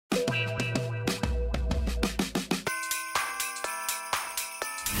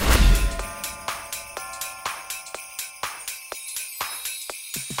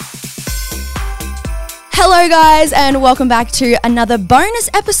Hello guys, and welcome back to another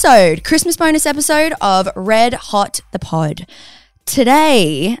Christmas bonus episode of Red Hot the Pod.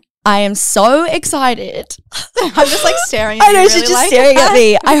 Today, I am so excited. I'm just like staring at you. I know, she's just staring at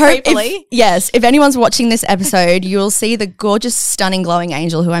me. I hope, creepily. if anyone's watching this episode, you'll see the gorgeous, stunning, glowing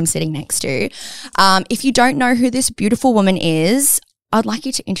angel who I'm sitting next to. If you don't know who this beautiful woman is, I'd like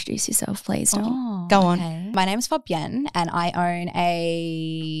you to introduce yourself, please. Go on. Okay. My name is Fabienne and I own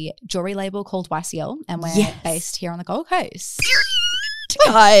a jewelry label called YCL and we're based here on the Gold Coast.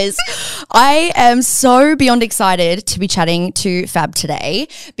 Guys, I am so beyond excited to be chatting to Fab today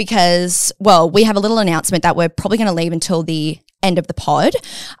because, well, we have a little announcement that we're probably going to leave until the end of the pod.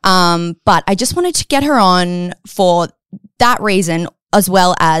 But I just wanted to get her on for that reason, as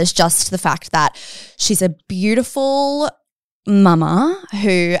well as just the fact that she's a beautiful mama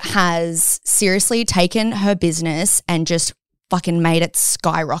who has seriously taken her business and just fucking made it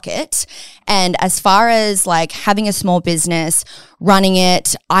skyrocket. And as far as like having a small business, running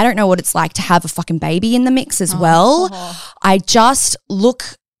it, I don't know what it's like to have a fucking baby in the mix as well. I just look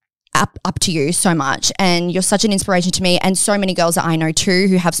up to you so much, and you're such an inspiration to me and so many girls that I know too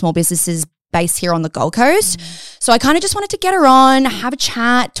who have small businesses based here on the Gold Coast. So I kind of just wanted to get her on, have a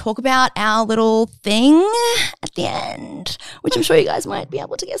chat, talk about our little thing at the end, which I'm sure you guys might be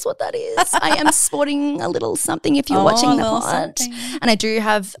able to guess what that is. I am sporting a little something if you're watching the pod. And I do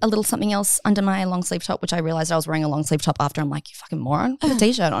have a little something else under my long sleeve top, which I realized I was wearing a long sleeve top after. I'm like, you fucking moron, put a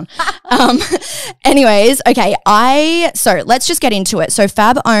t-shirt on. Anyways, okay, so let's just get into it. So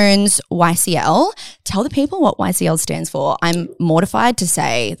Fab owns YCL. Tell the people what YCL stands for. I'm mortified to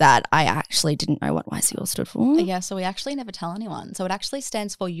say that I actually didn't know what YCL stood for. Yeah, so we actually never tell anyone. So it actually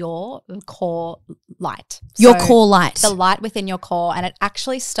stands for your core light. Your core light. The light within your core. And it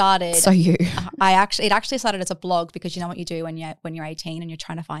actually started. So you. It actually started as a blog because you know what you do when you're 18 and you're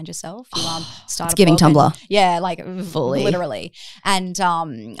trying to find yourself. You start it's giving Tumblr. Yeah, like fully, literally. And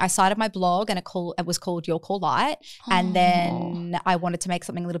I started my blog and it was called Your Core Light. And then I wanted to make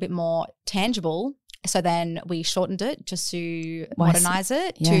something a little bit more tangible. So then we shortened it just to modernize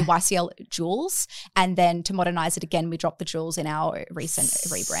it to YCL Jewels. And then to modernize it again, we dropped the jewels in our recent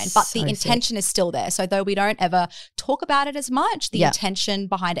rebrand. But the intention is still there. So though we don't ever talk about it as much, the intention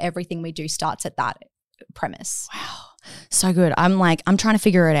behind everything we do starts at that premise. Wow. So good. I'm trying to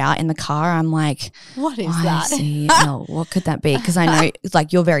figure it out in the car. I'm like, what is that? No, what could that be? Because I know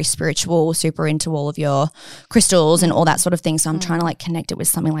like you're very spiritual, super into all of your crystals and all that sort of thing. So I'm trying to like connect it with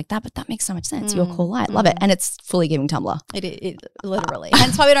something like that, but that makes so much sense. Your core light. Love it. And it's fully giving Tumblr. It literally.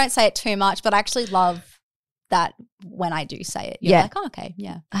 Hence why we don't say it too much, but I actually love that when I do say it. You're like, oh, okay,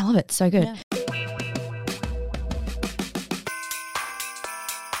 yeah. I love it. So good. Yeah.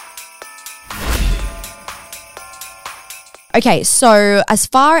 Okay, so as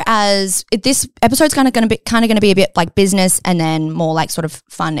far as this episode's going to be a bit like business and then more like sort of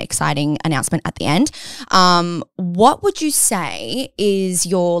fun, exciting announcement at the end. What would you say is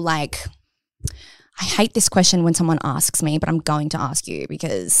your like? I hate this question when someone asks me, but I'm going to ask you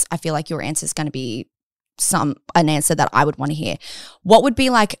because I feel like your answer is going to be an answer that I would want to hear. What would be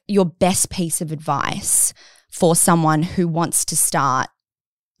like your best piece of advice for someone who wants to start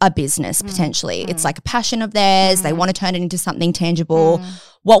a business potentially? It's like a passion of theirs. They want to turn it into something tangible.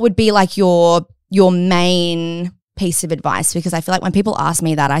 What would be like your main piece of advice? Because I feel like when people ask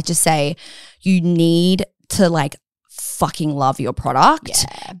me that, I just say you need to like fucking love your product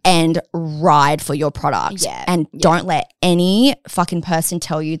and ride for your product and don't let any fucking person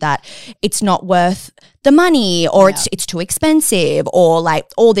tell you that it's not worth the money or it's too expensive or like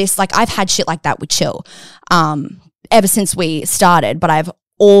all this. Like I've had shit like that with Chill ever since we started, but I've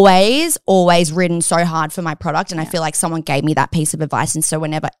always ridden so hard for my product, and I feel like someone gave me that piece of advice. And so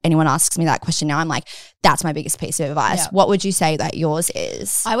whenever anyone asks me that question now, I'm like, that's my biggest piece of advice. What would you say that yours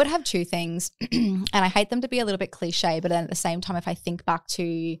is? I would have two things and I hate them to be a little bit cliche, but then at the same time, if I think back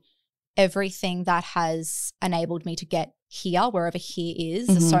to everything that has enabled me to get here, wherever here is,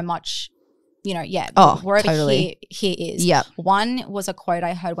 there's so much, you know, wherever totally. here is. Yep. One was a quote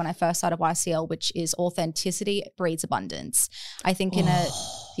I heard when I first started YCL, which is authenticity breeds abundance. I think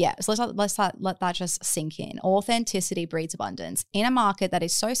so let's let that just sink in. Authenticity breeds abundance. In a market that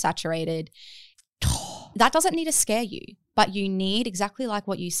is so saturated, that doesn't need to scare you, but you need, exactly like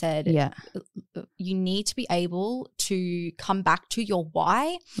what you said, you need to be able to come back to your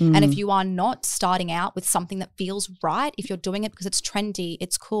why. And if you are not starting out with something that feels right, if you're doing it because it's trendy,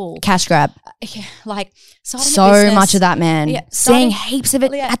 it's cool. Cash grab. Like so a business, much of that, man. Seeing heaps of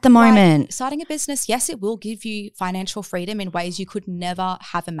it at the moment. Like, starting a business, yes, it will give you financial freedom in ways you could never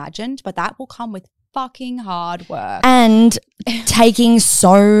have imagined, but that will come with fucking hard work. And taking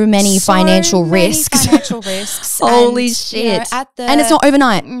so many financial risks. Holy and, shit. You know, and it's not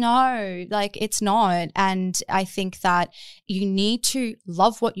overnight. No, like it's not. And I think that you need to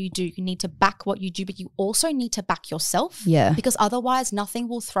love what you do. You need to back what you do, but you also need to back yourself. Yeah. Because otherwise nothing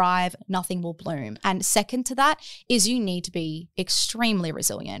will thrive, nothing will bloom. And second to that is you need to be extremely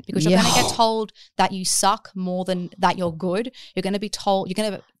resilient, because you're going to get told that you suck more than that you're good. You're going to be told you're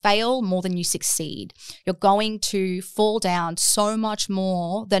going to fail more than you succeed. You're going to fall down so much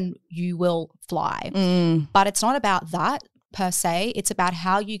more than you will fly. But it's not about that per se. It's about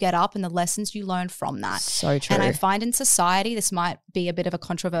how you get up and the lessons you learn from that. So true. And I find in society, this might be a bit of a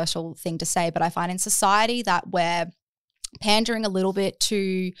controversial thing to say, but I find in society that we're pandering a little bit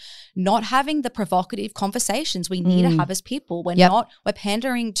to not having the provocative conversations we need to have as people. We're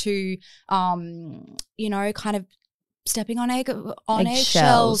pandering to, you know, kind of stepping on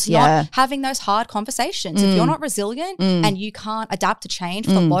eggshells, not having those hard conversations. If you're not resilient and you can't adapt to change,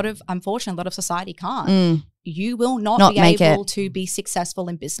 unfortunately, a lot of society can't, you will not be able to be successful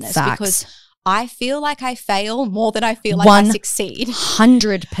in business. Facts. Because I feel like I fail more than I feel like I succeed.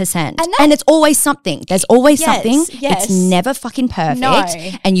 100%. And it's always something. There's always something. Yes. It's never fucking perfect. No.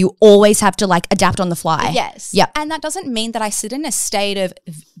 And you always have to like adapt on the fly. Yes. Yep. And that doesn't mean that I sit in a state of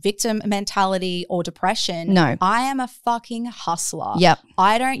victim mentality or depression. No. I am a fucking hustler. Yep.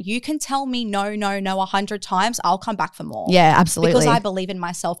 You can tell me no 100 times. I'll come back for more. Yeah, absolutely. Because I believe in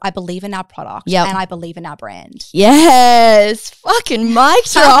myself. I believe in our product. Yep. And I believe in our brand. Yes. Fucking mic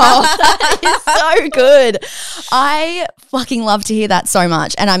drop. That is so good. I fucking love to hear that so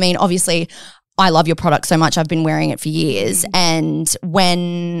much. And I mean, obviously, I love your product so much. I've been wearing it for years. And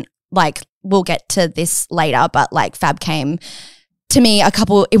when, like, we'll get to this later, but like Fab came to me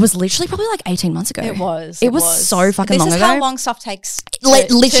it was literally probably like 18 months ago. It was so fucking long ago. This is how long stuff takes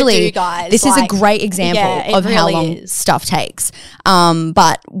literally, to do, guys. This is a great example of how long stuff takes.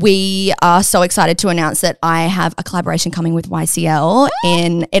 But we are so excited to announce that I have a collaboration coming with YCL.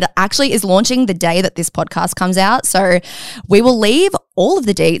 It actually is launching the day that this podcast comes out. So we will leave all of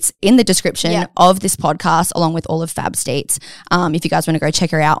the dates in the description of this podcast, along with all of Fab's dates. If you guys want to go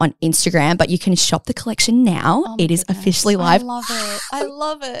check her out on Instagram, but you can shop the collection now. It is officially live. I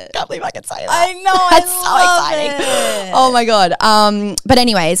love it. Can't believe I can say that. I know. That's so exciting. Oh my God. But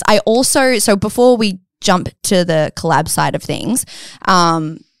anyways, I also, so before we jump to the collab side of things,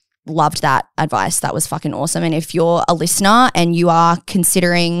 loved that advice. That was fucking awesome. And if you're a listener and you are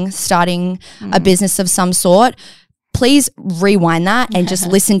considering starting a business of some sort, please rewind that and just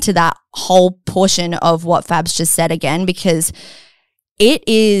listen to that whole portion of what Fab's just said again, because it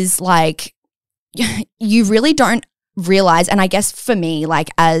is like, you really don't realize, and I guess for me, like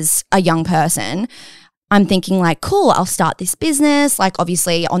as a young person, I'm thinking like, cool, I'll start this business. Like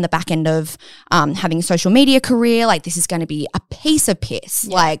obviously on the back end of having a social media career, like this is going to be a piece of piss.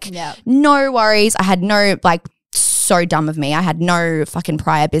 No worries. I had no, like, so dumb of me. I had no fucking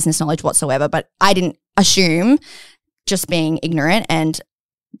prior business knowledge whatsoever, but I didn't assume, just being ignorant and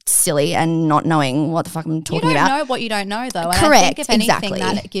silly and not knowing what the fuck I'm talking about. You don't know what you don't know, though. And Correct. I think if anything, exactly.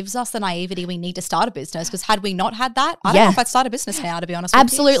 that it gives us the naivety we need to start a business, because had we not had that, I don't know if I'd start a business now, to be honest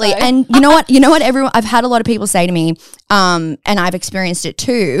Absolutely. with you. So. And you know what, everyone, I've had a lot of people say to me, and I've experienced it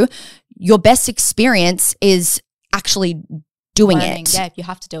too, your best experience is actually doing it. Yeah, you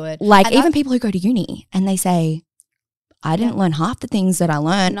have to do it. Like, and even people who go to uni and they say, I didn't learn half the things that I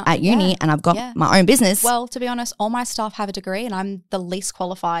learned at uni, and I've got my own business. Well, to be honest, all my staff have a degree and I'm the least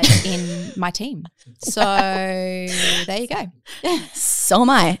qualified in my team. So there you go. So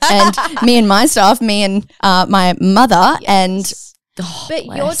am I. And me and my staff, me and my mother and... Oh, but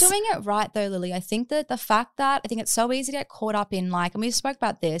you're doing it right though, Lily. I think that the fact that I think it's so easy to get caught up in, like, and we spoke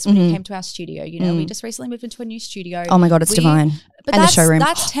about this when you came to our studio, you know, we just recently moved into a new studio. Oh my God, it's divine. But and that's, the showroom.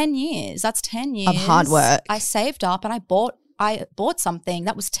 That's 10 years. That's 10 years of hard work. I saved up and I bought something.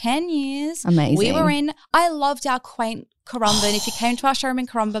 That was 10 years. Amazing. I loved our quaint Currumbin. If you came to our showroom in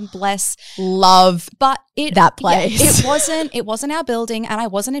Currumbin, bless. Love that place. Yeah, it wasn't our building, and I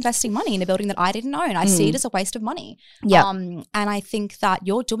wasn't investing money in a building that I didn't own. I see it as a waste of money. Yeah. And I think that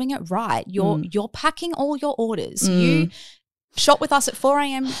you're doing it right. You're packing all your orders. You shot with us at 4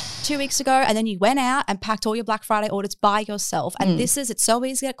 a.m. 2 weeks ago, and then you went out and packed all your Black Friday orders by yourself. And it's so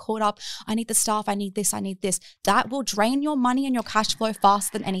easy to get caught up. I need the staff. I need this. I need this. That will drain your money and your cash flow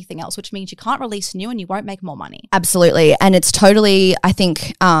faster than anything else, which means you can't release new and you won't make more money. Absolutely. And it's totally, I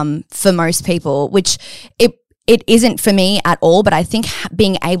think, for most people, which it it isn't for me at all, but I think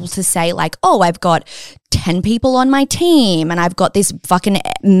being able to say like, oh, I've got 10 people on my team and I've got this fucking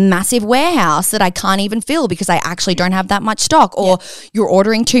massive warehouse that I can't even fill because I actually don't have that much stock, or you're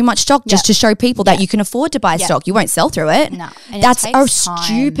ordering too much stock just to show people that you can afford to buy stock. You won't sell through it. No. That's a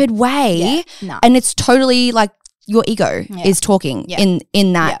stupid way. And it's totally like your ego is talking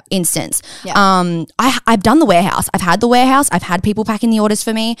in that instance. I've done the warehouse. I've had the warehouse. I've had people packing the orders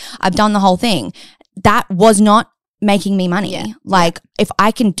for me. I've done the whole thing. That was not making me money. Like if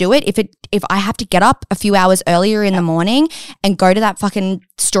I can do it, if I have to get up a few hours earlier in the morning and go to that fucking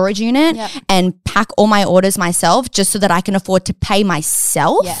storage unit and pack all my orders myself just so that I can afford to pay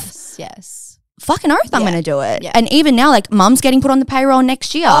myself. Fucking oath, I'm going to do it. And even now, like, mum's getting put on the payroll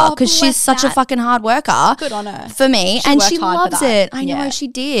next year because she's such a fucking hard worker. Good on her. For me. And she loves it. I know she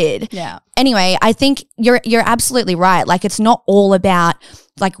did. Anyway, I think you're absolutely right. Like, it's not all about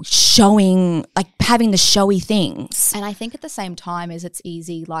like showing, like having the showy things. And I think at the same time is it's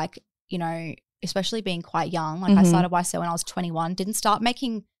easy, like, you know, especially being quite young. Like I started YCL when I was 21, didn't start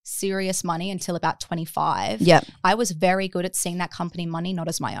making serious money until about 25. I was very good at seeing that company money not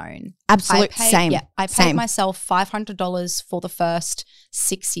as my own. Absolutely. Same. I paid myself $500 for the first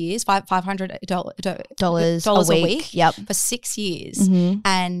 6 years, $500 a week. For 6 years.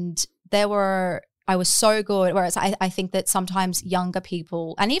 And I was so good. Whereas I think that sometimes younger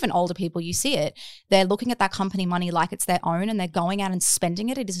people and even older people, you see it, they're looking at that company money like it's their own and they're going out and spending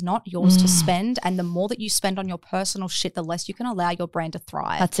it. It is not yours to spend. And the more that you spend on your personal shit, the less you can allow your brand to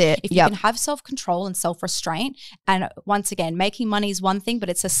thrive. That's it. If you can have self-control and self-restraint, and once again, making money is one thing, but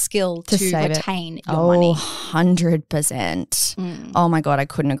it's a skill to retain your money. 100%. Oh my God, I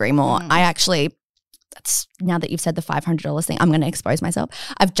couldn't agree more. I actually... now that you've said the $500 thing, I'm going to expose myself.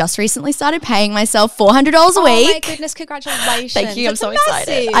 I've just recently started paying myself $400 a week. Oh my goodness, congratulations. Thank you. That's I'm so massive.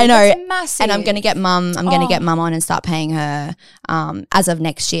 excited. I know. That's massive. And I'm going to get mum on and start paying her as of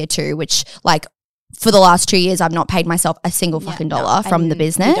next year too, which like for the last 2 years, I've not paid myself a single fucking dollar from the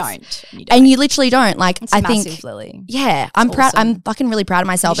business. You don't. And you literally don't. Like, it's I massive, think, Lily. yeah, I'm proud. I'm fucking really proud of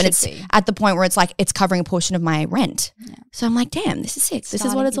myself. You and it's be. at the point where it's like, it's covering a portion of my rent. So I'm like, damn, this is sick. This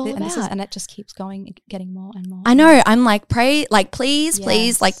is what it's all about. And it just keeps going, getting more and more. I know. I'm like, pray, like, please,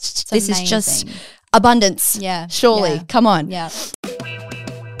 like, this is just abundance. Yeah. Surely. Yeah. Come on. Yeah.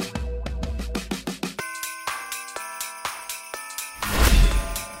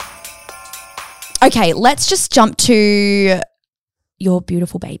 Okay, let's just jump to your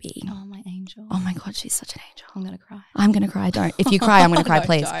beautiful baby. Oh, my angel. Oh my God, she's such an angel. I'm going to cry. I'm going to cry. Don't. If you cry, I'm going to cry, No,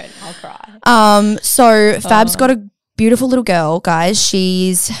 please. Don't. I'll cry. So Fab's got a beautiful little girl, guys.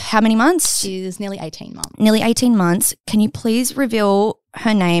 She's how many months? She's nearly 18 months. Nearly 18 months. Can you please reveal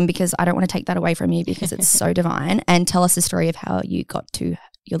her name, because I don't want to take that away from you because it's so divine, and tell us the story of how you got to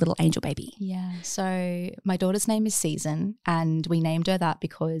your little angel baby. Yeah. So my daughter's name is Season, and we named her that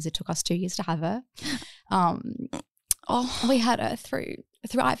because it took us 2 years to have her. We had her through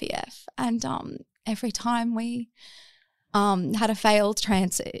IVF, and every time we had a failed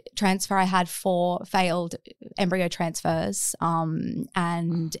transfer, I had 4 failed embryo transfers,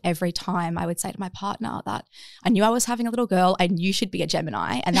 and every time I would say to my partner that I knew I was having a little girl and you should be a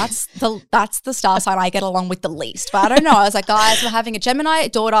Gemini, and that's the star sign I get along with the least. But I don't know, I was like, guys, we're having a Gemini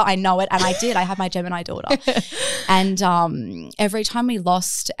daughter, I know it, and I did. I had my Gemini daughter, and every time we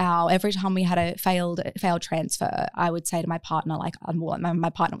had a failed transfer, I would say to my partner, like, my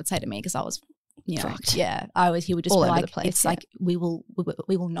partner would say to me, because I was, you know, he would just all be over like, the place, it's like we will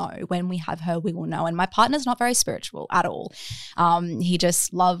know when we have her, we will know. And my partner's not very spiritual at all. He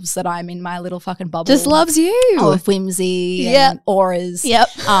just loves that I'm in my little fucking bubble. Just loves you. Of whimsy and auras.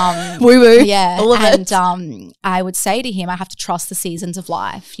 Woo woo. Yeah. All of it. And I would say to him, I have to trust the seasons of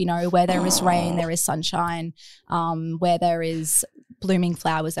life. You know, where there is rain, there is sunshine. Where there is blooming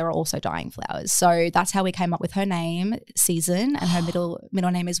flowers, there are also dying flowers. So that's how we came up with her name, Season, and her middle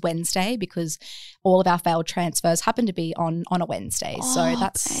name is Wednesday, because all of our failed transfers happen to be on a Wednesday. So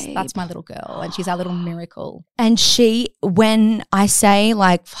that's my little girl, and she's our little miracle. And she, when I say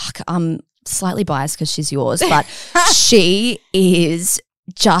like, fuck, I'm slightly biased because she's yours, but she is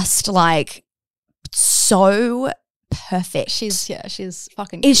just like so perfect. She's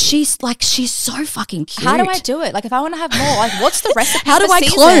fucking cute. She's so fucking cute. How do I do it? Like, if I want to have more, like, what's the recipe? How do I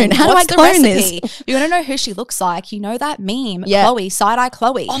clone? How do I clone this? You want to know who she looks like? You know that meme, Chloe, side-eye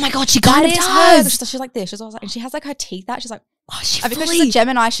Chloe. Oh my God, she kind of does. She's like this. She's always like, and she has like her teeth out. She's like, because fully... she's a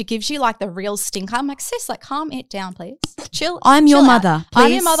Gemini, she gives you like the real stinker. I'm like, sis, like, calm it down, please. Chill. I'm your out. mother. Please.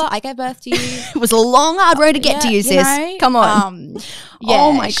 I'm your mother. I gave birth to you. It was a long, hard road to get to you, sis. You know, come on.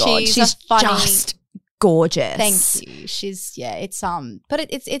 Oh my God, she's funny, just gorgeous. Thank you. She's it's but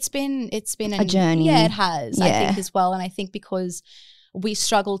it's been a journey. Yeah, it has. Yeah. I think as well, and I think because we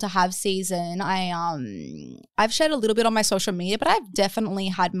struggle to have season, I've shared a little bit on my social media, but I've definitely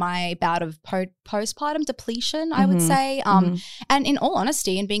had my bout of postpartum depletion, I would say. And in all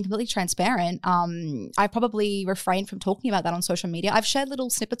honesty and being completely transparent, I probably refrained from talking about that on social media. I've shared little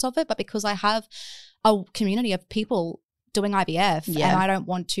snippets of it, but because I have a community of people doing IVF and I don't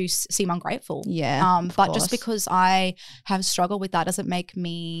want to seem ungrateful. But just because I have struggled with that doesn't make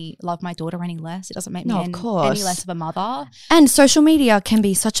me love my daughter any less. It doesn't make me any less of a mother. And social media can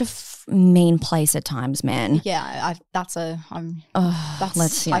be such a mean place at times, man. Yeah, I can't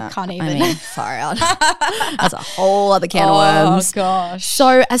even. I mean, far out. That's a whole other can of worms. Oh gosh.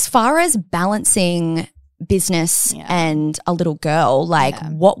 So as far as balancing business and a little girl, like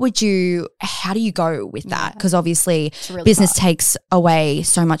how do you go with that? Because obviously really business takes away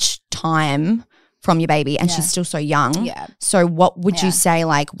so much time from your baby and she's still so young. So what would you say,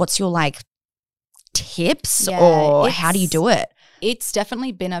 like, what's your like tips or how do you do it? It's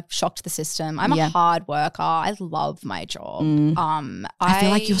definitely been a shock to the system. I'm a hard worker. I love my job. I feel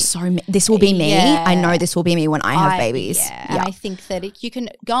like you're this will be me. I know this will be me when I have babies. And I think that you can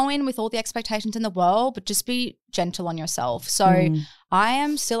go in with all the expectations in the world, but just be gentle on yourself. So I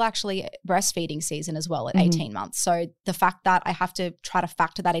am still actually breastfeeding season as well at 18 months. So the fact that I have to try to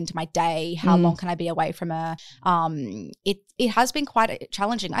factor that into my day, how long can I be away from her? It has been quite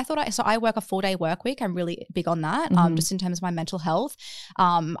challenging. I work a 4-day work week. I'm really big on that. Just in terms of my mental health.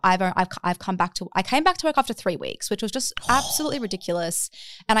 I came back to work after 3 weeks, which was just absolutely ridiculous.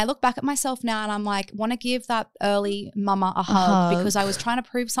 And I look back at myself now and I'm like, want to give that early mama a hug because I was trying to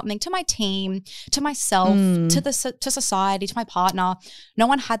prove something to my team, to myself, to society, to my partner. No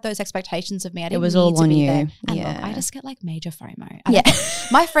one had those expectations of me. It was all on you. And look, I just get like major FOMO.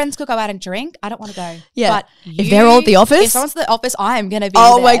 My friends could go out and drink. I don't want to go. But if they're all at the office, if someone's at the office, I am going to be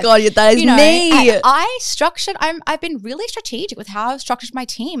there. My God, that is me. I've been really strategic with how I've structured my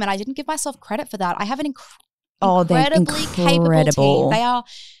team and I didn't give myself credit for that. I have an incredibly capable team. They are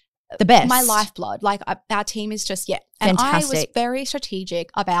the best. My lifeblood. Like our team is just, And fantastic. I was very strategic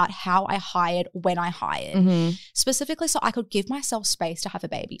about how I hired when I hired. Specifically so I could give myself space to have a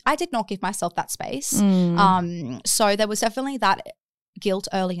baby. I did not give myself that space. So there was definitely that guilt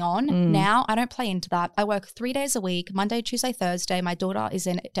early on. Now I don't play into that. I work 3 days a week, Monday, Tuesday, Thursday. My daughter is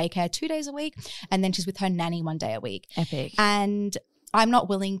in daycare 2 days a week and then she's with her nanny 1 day a week. Epic. And I'm not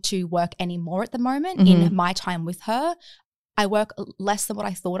willing to work anymore at the moment in my time with her. I work less than what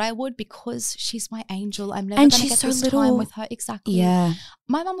I thought I would because she's my angel. I'm never going to get this time with her. Exactly. Yeah.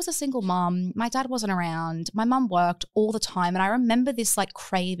 My mum was a single mum. My dad wasn't around. My mum worked all the time. And I remember this like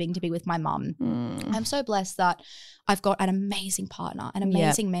craving to be with my mum. I'm so blessed that I've got an amazing partner, an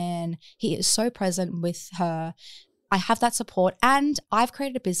amazing man. He is so present with her. I have that support. And I've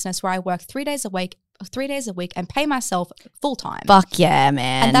created a business where I work 3 days a week and pay myself full time. Fuck yeah,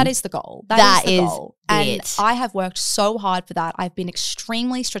 man. And that is the goal. That is the goal. And it. I have worked so hard for that. I've been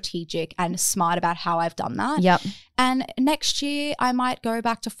extremely strategic and smart about how I've done that. Yep. And next year I might go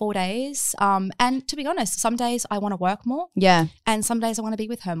back to 4 days. And to be honest, some days I want to work more. Yeah. And some days I want to be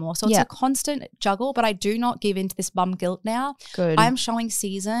with her more. So it's a constant juggle, but I do not give into this bum guilt now. Good. I'm showing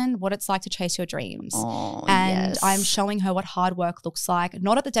Season what it's like to chase your dreams. Oh, and yes. I'm showing her what hard work looks like,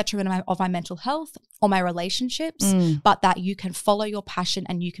 not at the detriment of my mental health or my relationships, but that you can follow your passion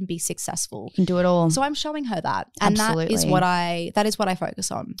and you can be successful. You can do it all. So I'm showing her that. And Absolutely. that is what I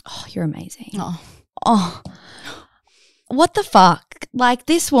focus on. Oh, you're amazing. Oh. What the fuck? Like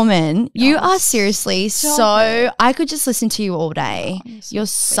this woman, you are seriously so I could just listen to you all day. You're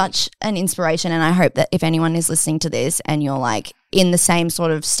such an inspiration, and I hope that if anyone is listening to this and you're like in the same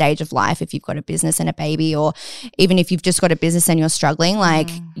sort of stage of life, if you've got a business and a baby, or even if you've just got a business and you're struggling, like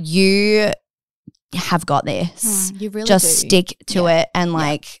you have got this. You really just do. stick to it and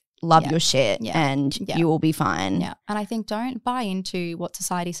like love your shit and you will be fine. Yeah. And I think don't buy into what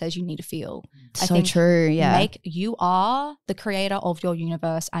society says you need to feel. So true. Yeah. You are the creator of your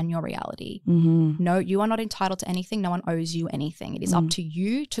universe and your reality. No, you are not entitled to anything. No one owes you anything. It is up to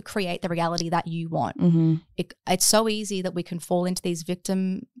you to create the reality that you want. It's so easy that we can fall into these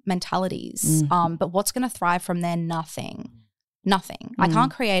victim mentalities. But what's going to thrive from there? Nothing. I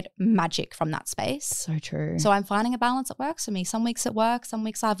can't create magic from that space. So true. So I'm finding a balance that works for me. Some weeks it works, some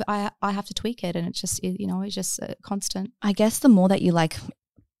weeks I have to tweak it, and it's just, it's just constant. I guess the more that you like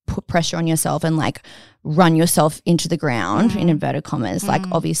put pressure on yourself and like run yourself into the ground in inverted commas, like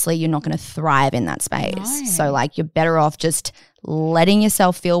obviously you're not going to thrive in that space. No. So like you're better off just letting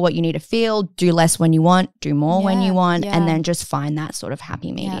yourself feel what you need to feel, do less when you want, do more when you want, and then just find that sort of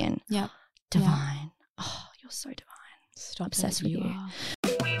happy median. Yeah. Divine. Oh, you're so divine. Stop Obsessed with you. are.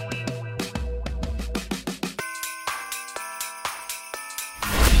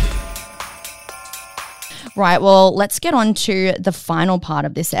 Right, well, let's get on to the final part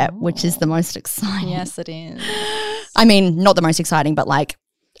of this ep, which is the most exciting. Yes, it is. I mean, not the most exciting, but like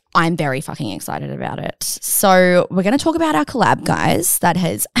I'm very fucking excited about it. So we're going to talk about our collab, guys, that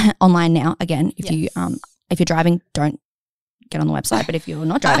is online now. Again, if you're driving, don't get on the website. But if you're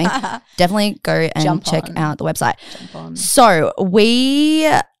not driving, definitely go and check out the website. So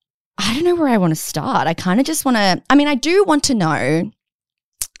I don't know where I want to start. I kind of just want to, I do want to know.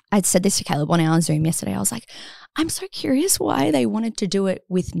 I said this to Caleb on our Zoom yesterday. I was like, I'm so curious why they wanted to do it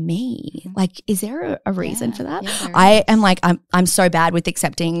with me. Like, is there a reason for that? Yeah, I am like, I'm so bad with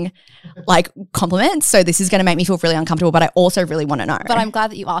accepting like compliments. So this is going to make me feel really uncomfortable, but I also really want to know. But I'm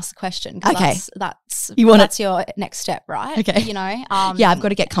glad that you asked the question. Okay. That's your next step, right? Okay. You know? Yeah, I've got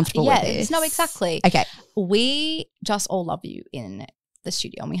to get comfortable with this. No, exactly. Okay. We just all love you in the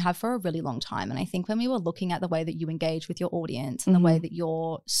studio, and we have for a really long time. And I think when we were looking at the way that you engage with your audience and the way that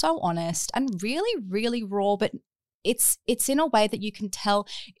you're so honest and really, really raw, but it's in a way that you can tell,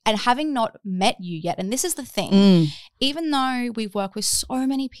 and having not met you yet, and this is the thing, even though we've worked with so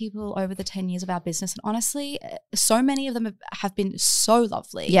many people over the 10 years of our business, and honestly, so many of them have been so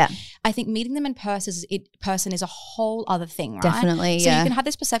lovely. Yeah. I think meeting them in person is a whole other thing, right? Definitely, So yeah. you can have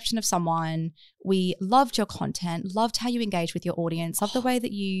this perception of someone. We loved your content, loved how you engage with your audience, loved the way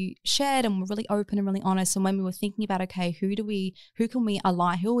that you shared and were really open and really honest. And when we were thinking about, okay, who do we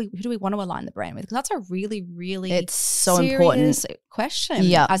want to align the brand with? Because that's a really, really It's so serious important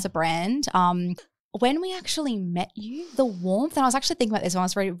question as a brand. When we actually met you, the warmth, and I was actually thinking about this when I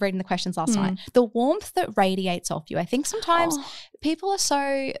was reading the questions last night, the warmth that radiates off you. I think sometimes people are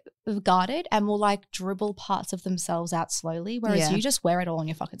so guarded and will like dribble parts of themselves out slowly, whereas you just wear it all on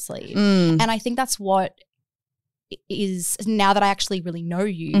your fucking sleeve. And I think that's what is, now that I actually really know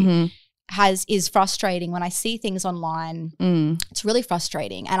you, is frustrating when I see things online. It's really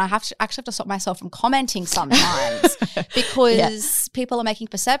frustrating, and I have to stop myself from commenting sometimes because people are making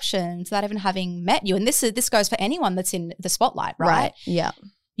perceptions without even having met you. And this goes for anyone that's in the spotlight, right? Yeah.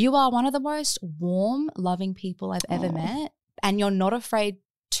 You are one of the most warm, loving people I've ever met, and you're not afraid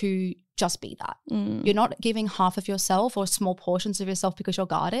to just be that. You're not giving half of yourself or small portions of yourself because you're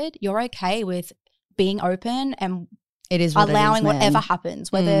guarded. You're okay with being open and it is allowing whatever happens,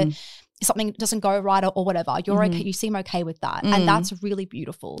 whether something doesn't go right or whatever, you're okay. You seem okay with that. And that's really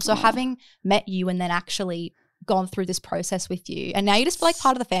beautiful. So having met you and then actually gone through this process with you, and now you're just like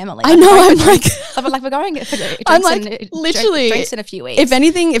part of the family. I know. I'm we're going for drinks. I'm like literally drinks in a few weeks.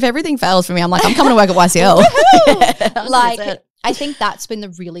 If everything fails for me, I'm like, I'm coming to work at YCL. Like, I think that's been the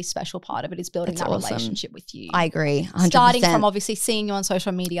really special part of it, is building that relationship with you. I agree. 100%. Starting from obviously seeing you on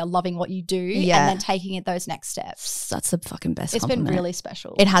social media, loving what you do, and then taking it those next steps. That's the fucking best It's compliment. been really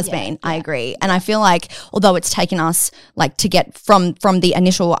special. It has been. I agree. And I feel like although it's taken us like to get from the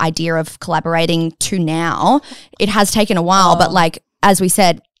initial idea of collaborating to now, it has taken a while. But like, as we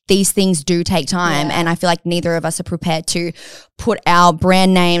said, these things do take time, and I feel like neither of us are prepared to put our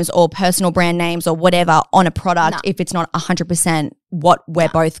brand names or personal brand names or whatever on a product if it's not 100% what we're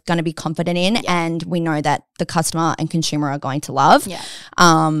both going to be confident in and we know that the customer and consumer are going to love.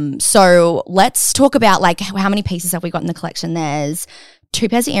 So let's talk about like how many pieces have we got in the collection. There's 2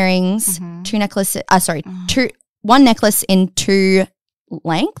 pairs of earrings, 2 necklaces, one necklace in 2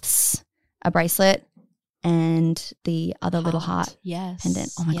 lengths, a bracelet, and the other little heart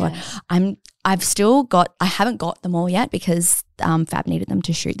pendant. Oh my God. I haven't got them all yet because Fab needed them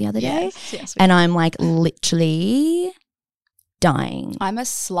to shoot the other day. Yes, and I'm like literally dying. I'm a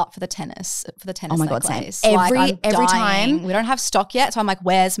slut for the tennis Oh my God, necklace. same. Every time. We don't have stock yet, so I'm like,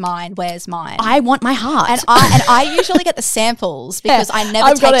 where's mine? I want my heart. And I usually get the samples because I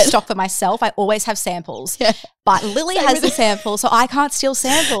never take stock for myself. I always have samples. Yeah. But Lily has the sample, so I can't steal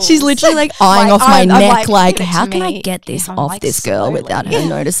samples. She's literally like eyeing off my neck, like how can I get this off this girl without her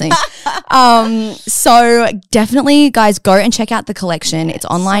noticing? So definitely, guys, go and check out the collection. It's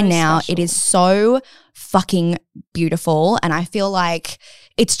online now. Special. It is so fucking beautiful, and I feel like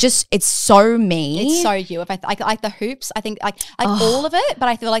it's so me. It's so you. If I like the hoops, I think like all of it, but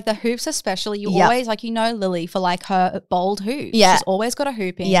I feel like the hoops especially. You always like Lily for like her bold hoops. Yeah, she's always got a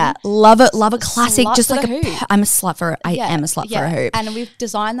hoop in. Yeah, love it. Love a classic. Slut just like a hoop. I'm a slut for. I am a slut for a hoop. And we've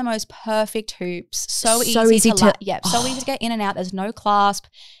designed the most perfect hoops. So easy to so easy to get in and out. There's no clasp.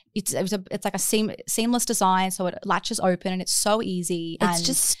 It's like a seamless design, so it latches open and it's so easy. It's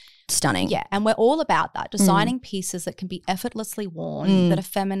just stunning. Yeah, and we're all about that, designing pieces that can be effortlessly worn, that are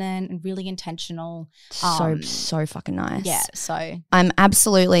feminine and really intentional. So fucking nice. Yeah, so I'm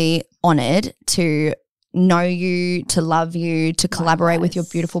absolutely honoured to know you, to love you, to collaborate with your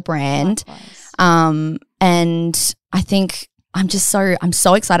beautiful brand. Likewise. And I think I'm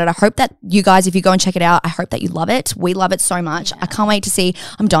so excited. I hope that you guys, if you go and check it out, I hope that you love it. We love it so much. I can't wait to see.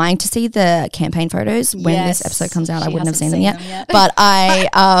 I'm dying to see the campaign photos when this episode comes out. I wouldn't have seen them yet. But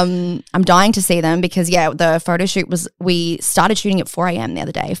I'm dying to see them because the photo shoot we started shooting at 4 a.m. the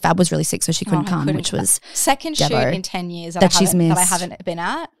other day. Fab was really sick, so she couldn't come, which was second shoot in 10 years that I haven't been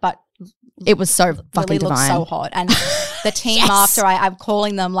at, but it was so fucking divine. Looks so hot. And the team after I'm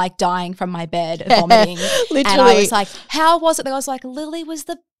calling them like dying from my bed, vomiting. Literally. And I was like, how was it? They was like, Lily was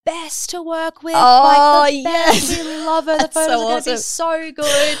the best to work with. Oh, like the best. We love her. The photos are going to be so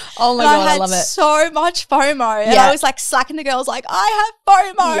good. Oh my God, I love it. I had so much FOMO. And I was like slacking the girls like, I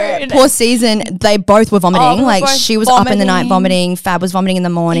have FOMO. Yeah. Poor season. They both were vomiting. Like she was up in the night vomiting. Fab was vomiting in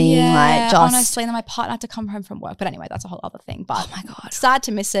the morning. Honestly, and then my partner had to come home from work. But anyway, that's a whole other thing. But oh my God. Sad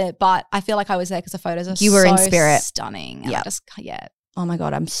to miss it. But I feel like I was there because the photos are you were in spirit. Stunning. Yeah. Oh my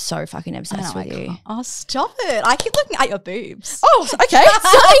God, I'm so fucking obsessed with you. Oh, stop it. I keep looking at your boobs. Oh, okay.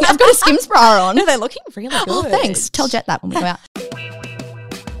 Stunning. I've got a Skims bra on. No, they're looking really good. Oh, thanks. Tell Jet that when we go out.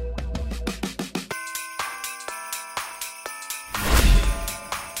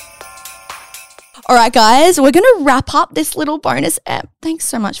 All right, guys, we're going to wrap up this little bonus app. Thanks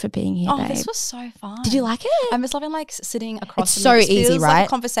so much for being here, babe. This was so fun. Did you like it? I'm just loving like sitting across. It's so easy, right? Like a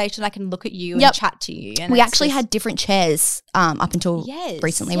conversation. I can look at you and chat to you. And we actually had different chairs up until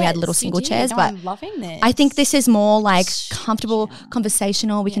recently. We had little single chairs, but I'm loving this. I think this is more like comfortable,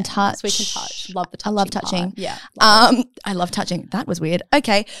 conversational. We can touch. We can touch. Love the touching. I love touching. Part. Yeah. I love touching. That was weird.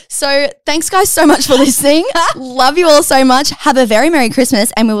 Okay, so thanks guys so much for listening. Love you all so much. Have a very Merry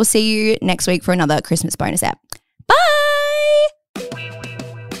Christmas, and we will see you next week for another Christmas bonus app. Bye.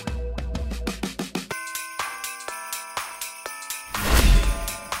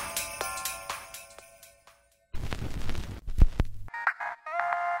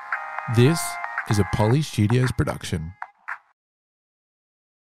 This is a Poly Studios production.